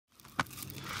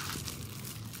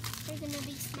we're gonna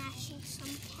be smashing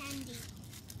some candy.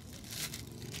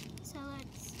 So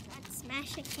let's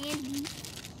smash a candy.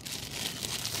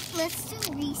 Let's do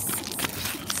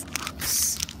Reese's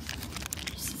Cups.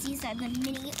 These are the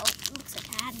mini. Oh, it looks like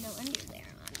I have no underwear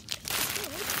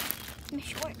on. My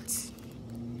shorts.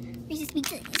 Reese's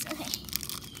Pieces. Okay.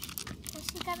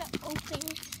 First, we gotta open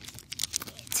it.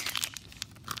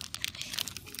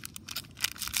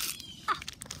 Ah.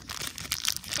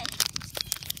 Okay.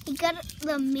 We got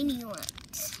the mini ones.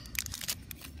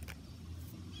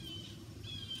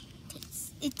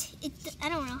 I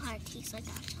don't know how it tastes like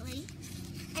actually.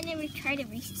 I never tried a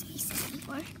Reese's Pieces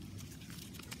before.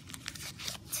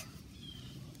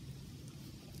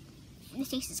 It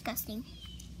tastes disgusting.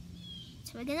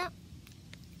 So we're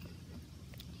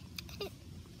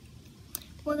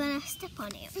gonna step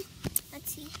on it.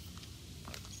 Let's see.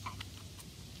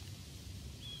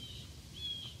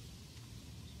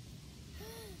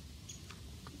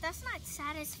 That's not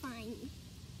satisfying.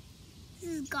 This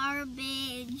is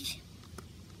garbage.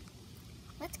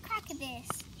 Let's crack this.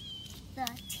 The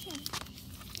tin.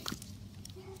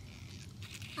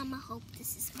 I'ma hope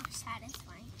this is more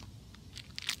satisfying.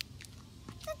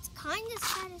 That's kind of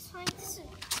satisfying. This is,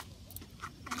 oh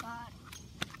my god.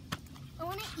 I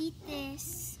want to eat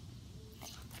this.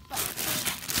 But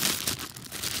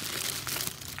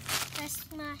let's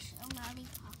smash a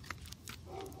lollipop.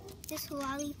 This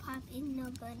lollipop is no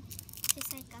good.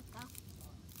 Tastes like caca.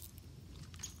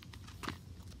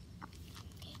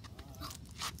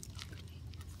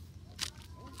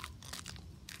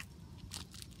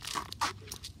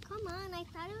 Come on, I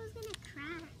thought it was gonna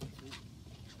crack.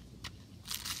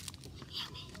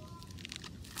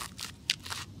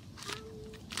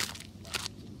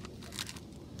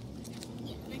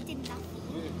 Yeah, that did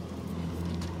nothing.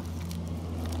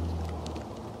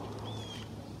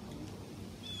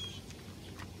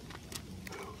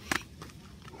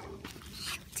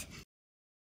 Shoot.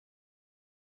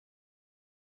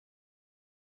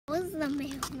 That was the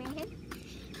mailman.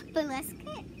 But let's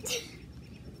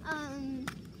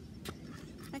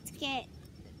get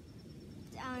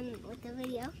on with the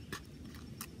video.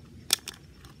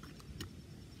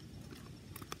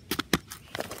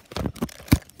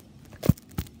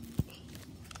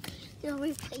 We'll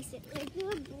replace it with a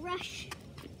brush.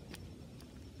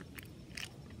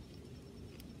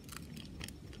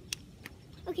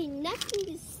 Okay, nothing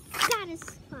is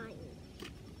satisfying.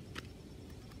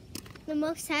 The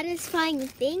most satisfying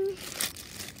thing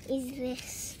is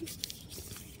this.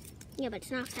 Yeah, but it's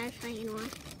not satisfying anymore.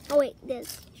 Oh wait,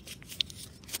 this.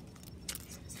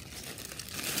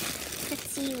 Let's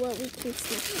see what we can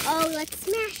smash. Oh, let's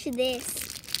smash this.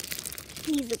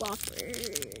 These Whoppers.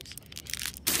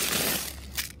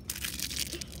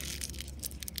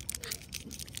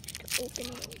 Open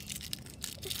it.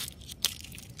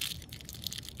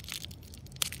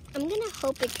 I'm gonna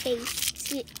hope it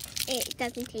tastes. It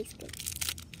doesn't taste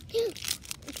good.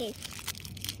 Okay,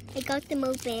 I got them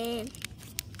open.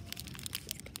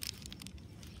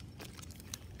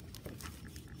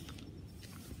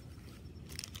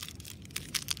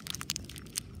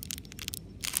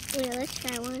 Yeah, let's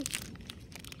try one.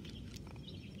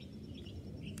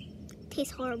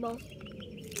 Tastes horrible.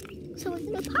 So we're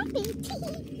gonna pop it.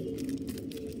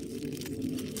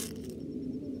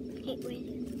 Okay, wait.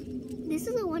 This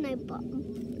is the one I bought.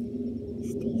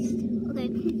 Let's taste. Okay.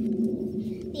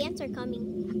 The ants are coming.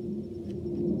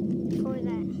 For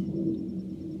that.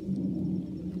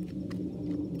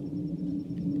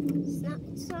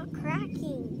 It's not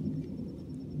cracking.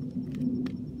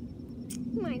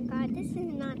 Oh my god, this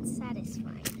is not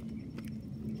satisfying.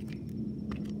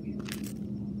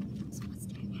 So let's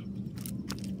start happening.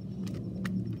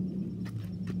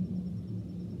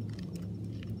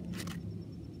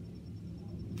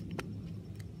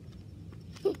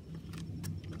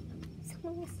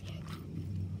 Someone was here.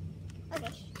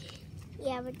 Okay.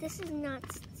 Yeah, but this is not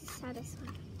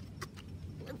satisfying.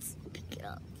 Let's pick it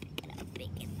up.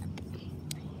 Pick it up.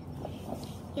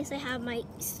 Yes, I have my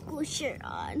school shirt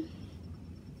on.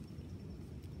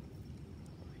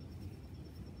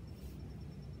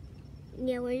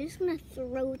 Yeah, we're just gonna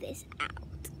throw this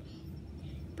out.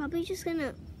 Probably just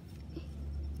gonna...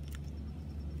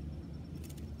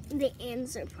 The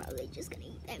ants are probably just gonna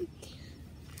eat them.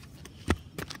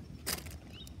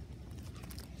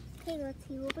 Okay, let's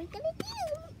see what we're gonna do.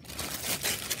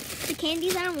 The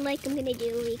candies I don't like I'm gonna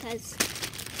do because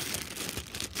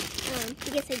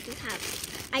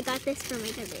I got this for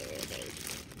my birthday.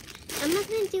 I'm not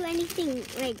gonna do anything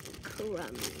like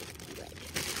crummy.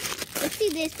 Let's do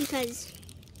this because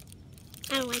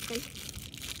I don't like them.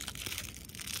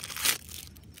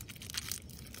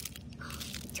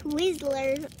 Too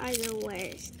Twizzlers are the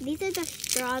worst. These are the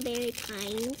strawberry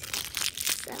kind.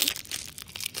 So,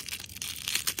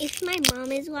 if my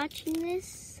mom is watching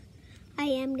this, I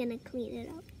am gonna clean it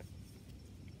up.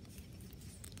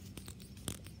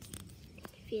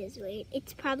 Feels weird.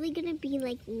 It's probably gonna be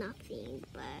like nothing,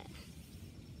 but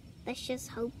let's just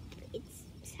hope it's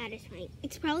satisfying.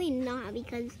 It's probably not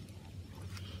because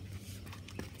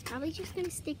it's probably just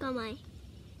gonna stick on my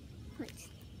foot.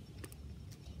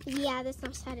 Yeah, that's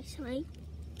not satisfying.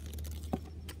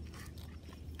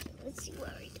 Let's see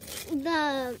what we're doing.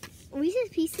 The Reese's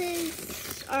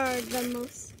Pieces are the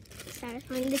most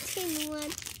satisfying. The tin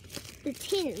one,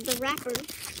 the wrapper.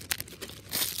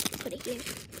 Put it here.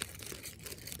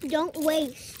 Don't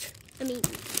waste. I mean,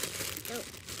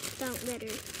 don't let her.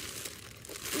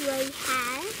 What we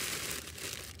have.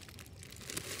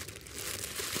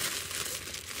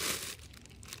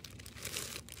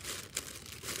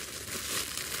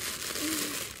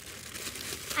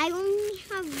 I only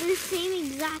have the same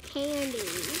exact candy.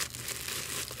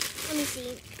 Let me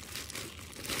see.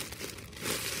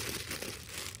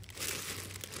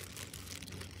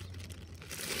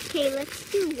 Okay,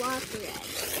 let's do Whopper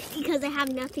because I have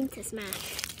nothing to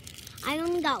smash. I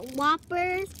only got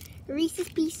Whoppers, Reese's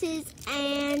Pieces,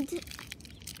 and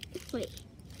wait.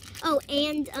 Oh,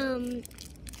 and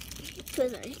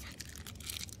Twizzlers.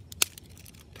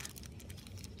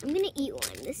 I'm gonna eat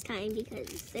one this time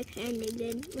because they're kind of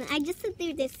good. I just said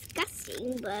they're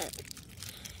disgusting, but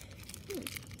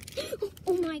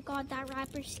oh my god, that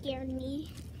wrapper scared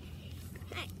me.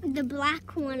 The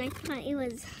black one, I thought it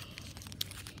was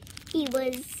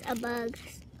a bug.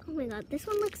 Oh my god, this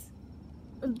one looks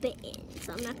a bit in,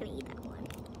 so I'm not gonna eat that one.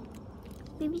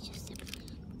 Maybe just sip it.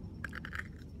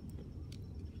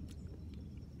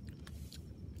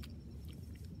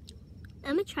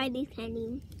 I'm gonna try these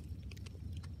candies.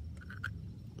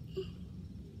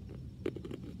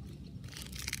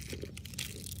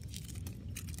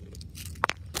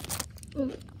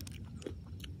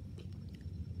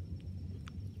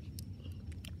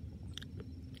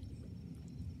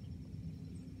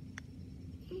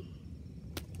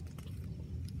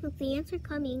 Look, the ants are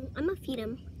coming. I'm gonna feed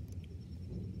them.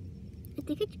 I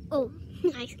think oh,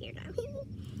 I scared them.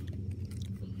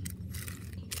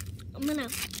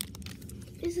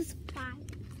 This is 5,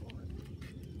 4.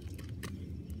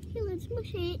 Okay, let's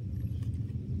mush it.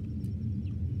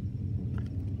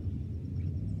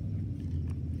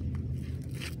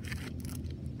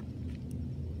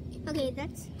 Okay,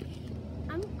 that's,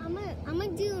 I'm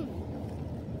gonna do,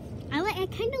 I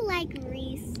kind of like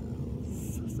Reese,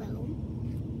 so.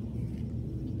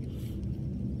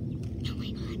 Oh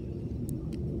my god.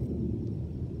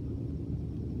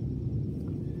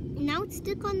 Now it's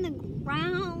stuck on the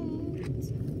ground.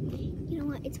 You know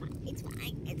what, it's fine, it's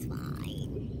fine, it's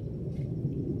fine.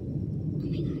 Oh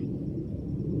my god.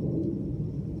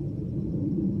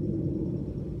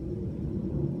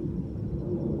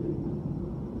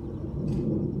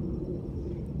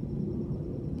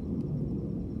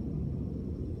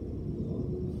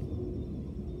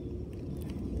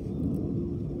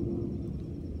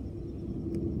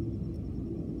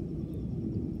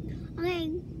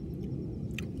 Okay,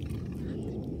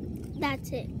 that's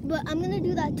it. But I'm gonna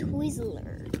do that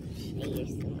Twizzler.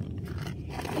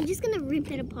 I'm just gonna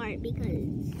rip it apart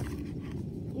because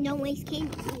no waste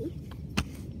candy.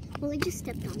 Well, I just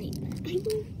stepped on it.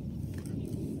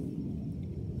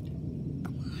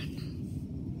 Come on,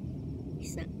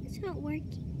 it's not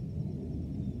working.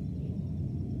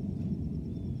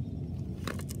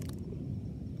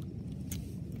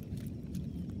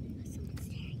 Someone's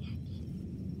staring at me.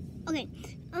 Okay,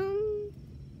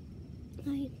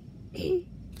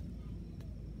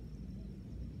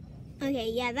 okay,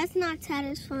 yeah, that's not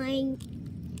satisfying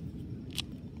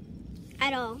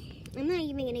at all. I'm not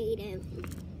even gonna eat it.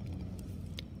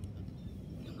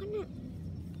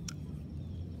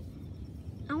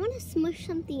 I wanna smush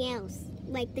something else.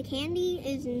 Like, the candy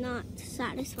is not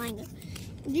satisfying.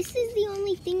 This is the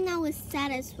only thing that was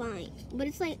satisfying, but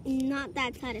it's like not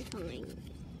that satisfying.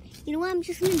 You know what? I'm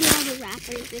just gonna do all the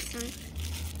wrappers this time.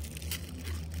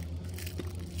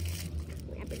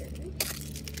 Wrap it in.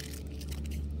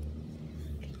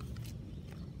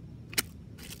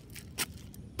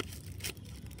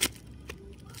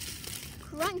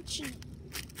 Crunchy.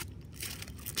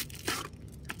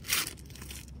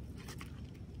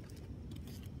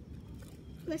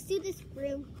 Let's do this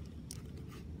room.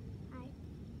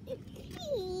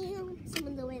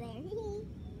 Someone's over there.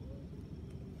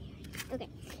 Okay.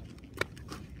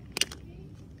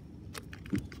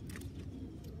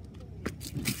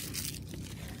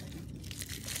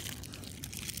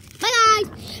 Bye guys.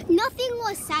 Nothing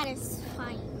was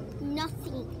satisfying.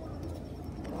 nothing.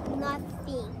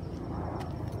 Nothing.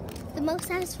 The most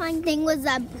satisfying thing was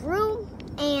that broom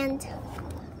and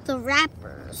the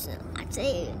wrappers. That's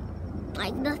it.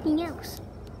 Like nothing else.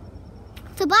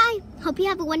 So bye. Hope you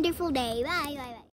have a wonderful day. Bye. Bye. Bye.